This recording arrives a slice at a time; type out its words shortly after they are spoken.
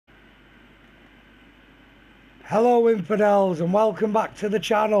Hello infidels and welcome back to the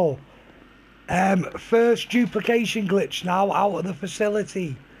channel. First duplication glitch now out of the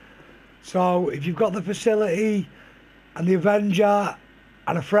facility. So if you've got the facility and the Avenger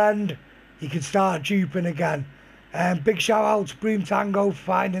and a friend, you can start duping again. Big shout out to Broom Tango for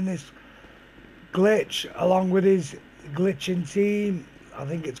finding this glitch along with his glitching team. I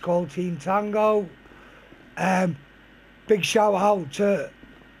think it's called Team Tango. Big shout out to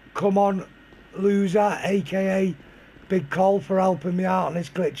Come On Loser, aka Big Cole, for helping me out on this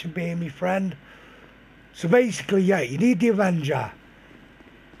glitch and being my friend. So basically, yeah, you need the Avenger,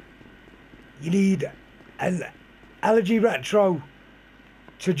 you need an LG Retro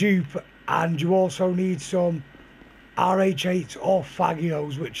to dupe, and you also need some RH8s or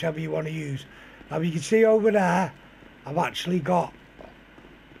Fagios, whichever you want to use. Now you can see over there, I've actually got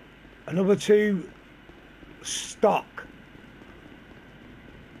another two stock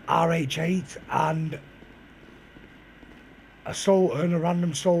RH8 and a Sultan, a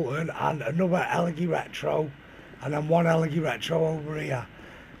random Sultan, and another LG Retro, and then one LG Retro over here.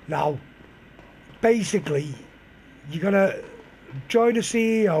 Now basically you're gonna join a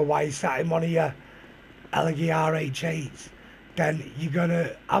CEO while you're sat in one of your LG RH8s. Then you're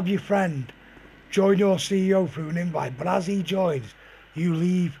gonna have your friend join your CEO through an invite, but as he joins you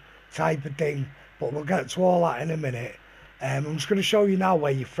leave, type of thing. But we'll get to all that in a minute. I'm just going to show you now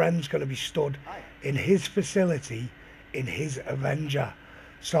where your friend's going to be stood in his facility, in his Avenger.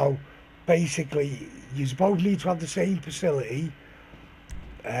 So basically you both need to have the same facility,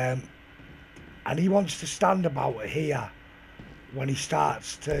 and he wants to stand about here when he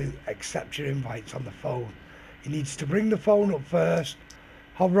starts to accept your invites on the phone. He needs to bring the phone up first,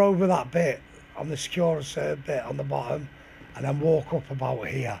 hover over that bit on the secure and serve bit on the bottom, and then walk up about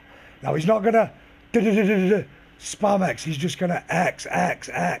here. Now he's not going to spam X, he's just going to X,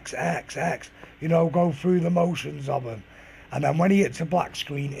 you know, go through the motions of them. And then when he hits a black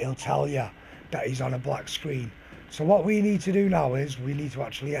screen, he'll tell you that he's on a black screen. So what we need to do now is we need to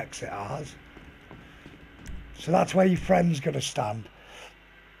actually exit ours. So that's where your friend's going to stand,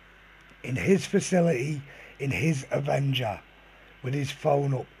 in his facility, in his Avenger, with his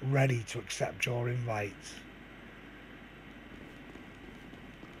phone up ready to accept your invites.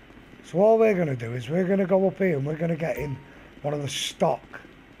 So all we're going to do is we're going to go up here and we're going to get in one of the stock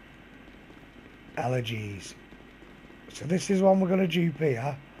LGs. So this is one we're going to dupe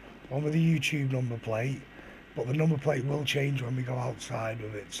here, one with the YouTube number plate, but the number plate will change when we go outside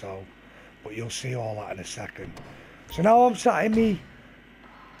with it, so, but you'll see all that in a second. So now I'm sat in me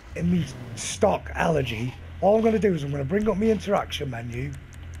stock LG. All I'm going to do is I'm going to bring up my interaction menu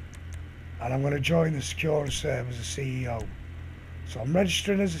and I'm going to join the secure serve as a CEO. So I'm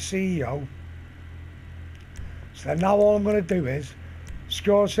registering as a CEO. So then now all I'm going to do is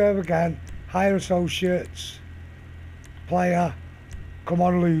secure serve again, hire associates, player, Come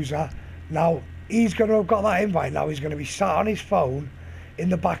On Loser. Now he's going to have got that invite. Now he's going to be sat on his phone in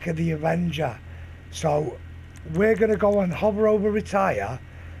the back of the Avenger. So we're going to go and hover over retire.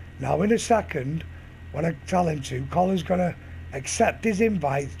 Now in a second, when I tell him to, Colin's going to accept his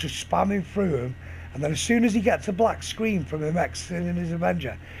invite, just spamming through him. And then as soon as he gets a black screen from him exiting his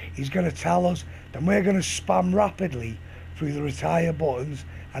Avenger, he's going to tell us. Then we're going to spam rapidly through the retire buttons,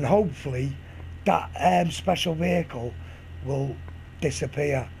 and hopefully that special vehicle will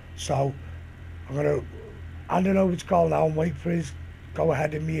disappear. So I'm going to hand it over to Colin now and wait for his go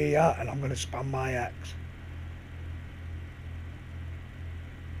ahead in me ear, and I'm going to spam my X.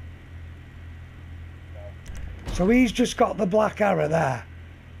 So he's just got the black arrow there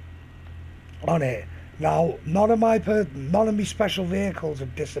on it. Now none of my special vehicles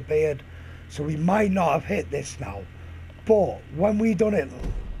have disappeared, so we might not have hit this now, but when we done it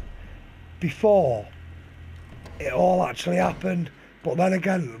before, it all actually happened. But then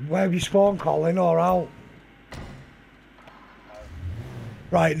again, where have you spawned, Colin, or out?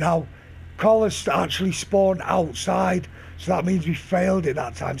 Right, now Colin's actually spawned outside, so that means we failed it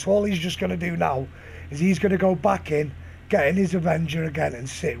that time. So all he's just going to do now is he's going to go back in, get in his Avenger again and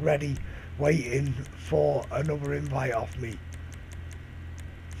sit ready, waiting for another invite off me.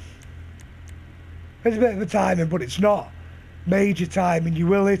 It's a bit of a timing, but it's not major timing. You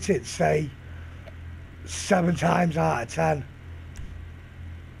will hit it, say, 7 times out of 10.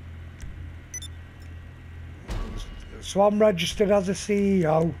 So I'm registered as a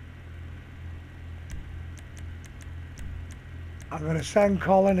CEO. I'm going to send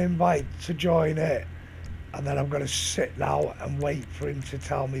Colin an invite to join it, and then I'm going to sit now and wait for him to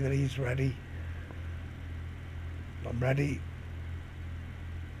tell me that he's ready. I'm ready.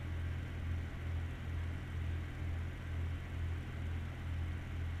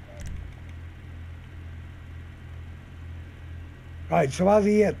 Right, so as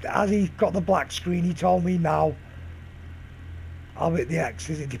he got the black screen, he told me now I'll hit the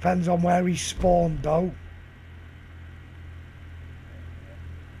X's. It depends on where he spawned though.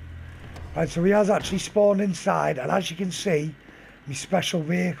 Right, so he has actually spawned inside, and as you can see, my special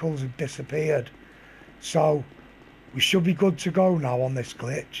vehicles have disappeared. So we should be good to go now on this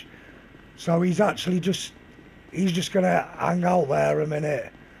glitch. So he's just gonna hang out there a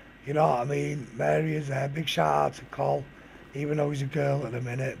minute. You know what I mean? Mary is there. Big shout out to Cole, even though he's a girl at the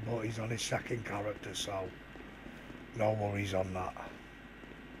minute, but he's on his second character, so no worries on that.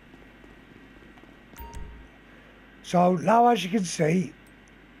 So now, as you can see,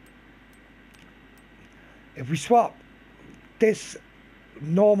 if we swap this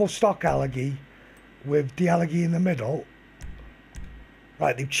normal stock Eleggy with the Eleggy in the middle,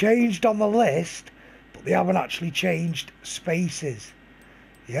 right, they've changed on the list, but they haven't actually changed spaces.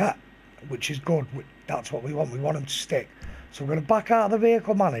 Yeah, which is good. That's what we want. We want them to stick. So we're going to back out of the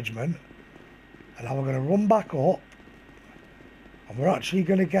vehicle management, and now we're going to run back up, and we're actually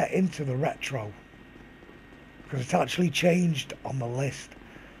going to get into the retro, because it's actually changed on the list.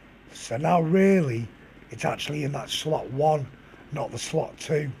 So now really it's actually in that slot 1, not the slot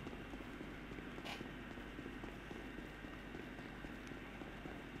 2.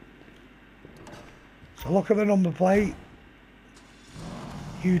 So look at the number plate,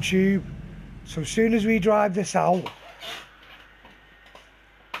 YouTube. So as soon as we drive this out,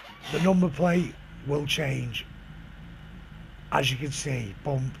 the number plate will change. As you can see,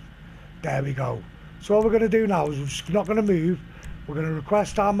 boom, there we go. So what we're going to do now is we're just not going to move. We're going to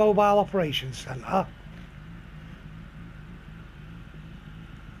request our mobile operations centre.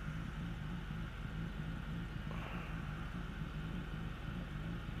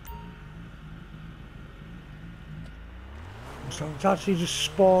 So it's actually just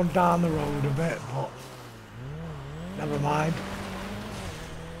spawned down the road a bit, but never mind.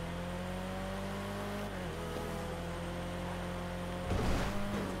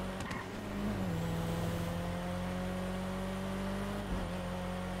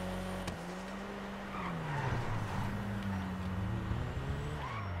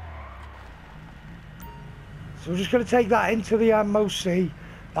 So we're just going to take that into the MOC.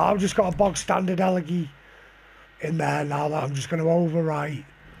 Now I've just got a bog standard Eleggy in there now that I'm just going to overwrite.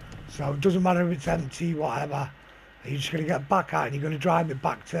 So it doesn't matter if it's empty, whatever. You're just going to get back out and you're going to drive it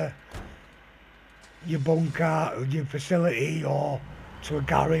back to your bunker or your facility or to a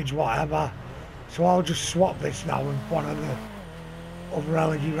garage, whatever. So I'll just swap this now with one of the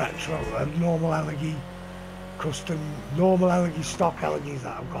other Eleggy retro, normal Eleggy custom, normal Eleggy stock Eleggies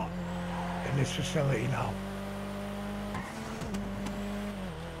that I've got in this facility now.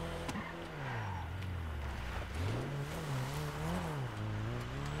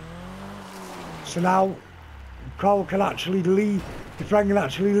 So now, Cole can actually leave, your friend can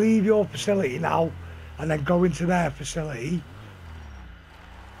actually leave your facility now and then go into their facility.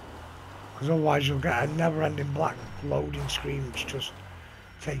 Because otherwise you'll get a never-ending black loading screen which just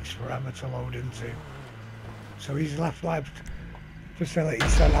takes forever to load into. So he's left my facility,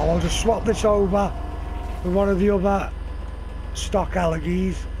 so now I'll just swap this over with one of the other stock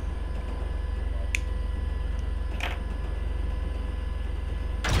Eleggys.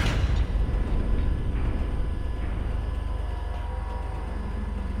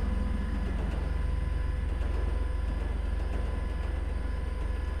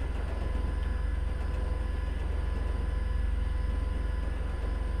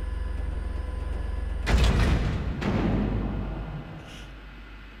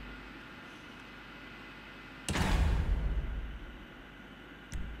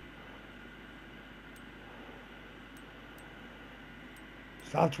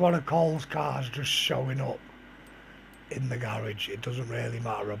 So that's one of Cole's cars just showing up in the garage. It doesn't really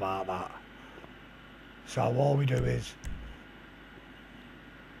matter about that. So all we do is,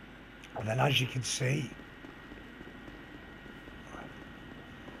 and then as you can see,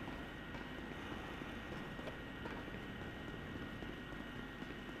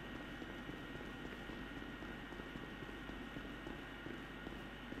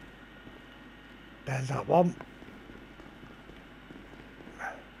 there's that one.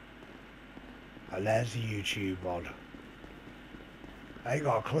 And there's the YouTube one. I ain't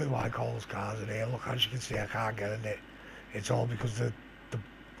got a clue why Cole's car's in here. Look, as you can see, I can't get in it. It's all because the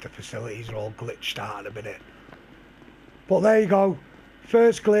facilities are all glitched out in a minute. But there you go.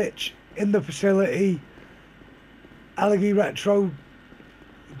 First glitch in the facility. Eleggy Retro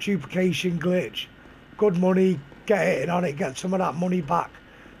duplication glitch. Good money. Get hitting on it. Get some of that money back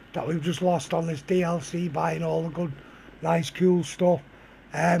that we've just lost on this DLC, buying all the good, nice, cool stuff.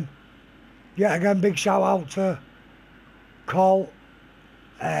 Yeah, again, big shout out to Cole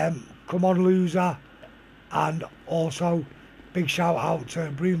Come on Loser, and also big shout out to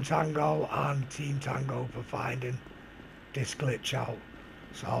Broom Tango and Team Tango for finding this glitch out.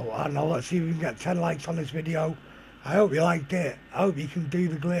 So I don't know, let's see if we can get 10 likes on this video. I hope you liked it. I hope you can do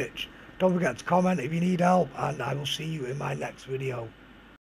the glitch. Don't forget to comment if you need help, and I will see you in my next video.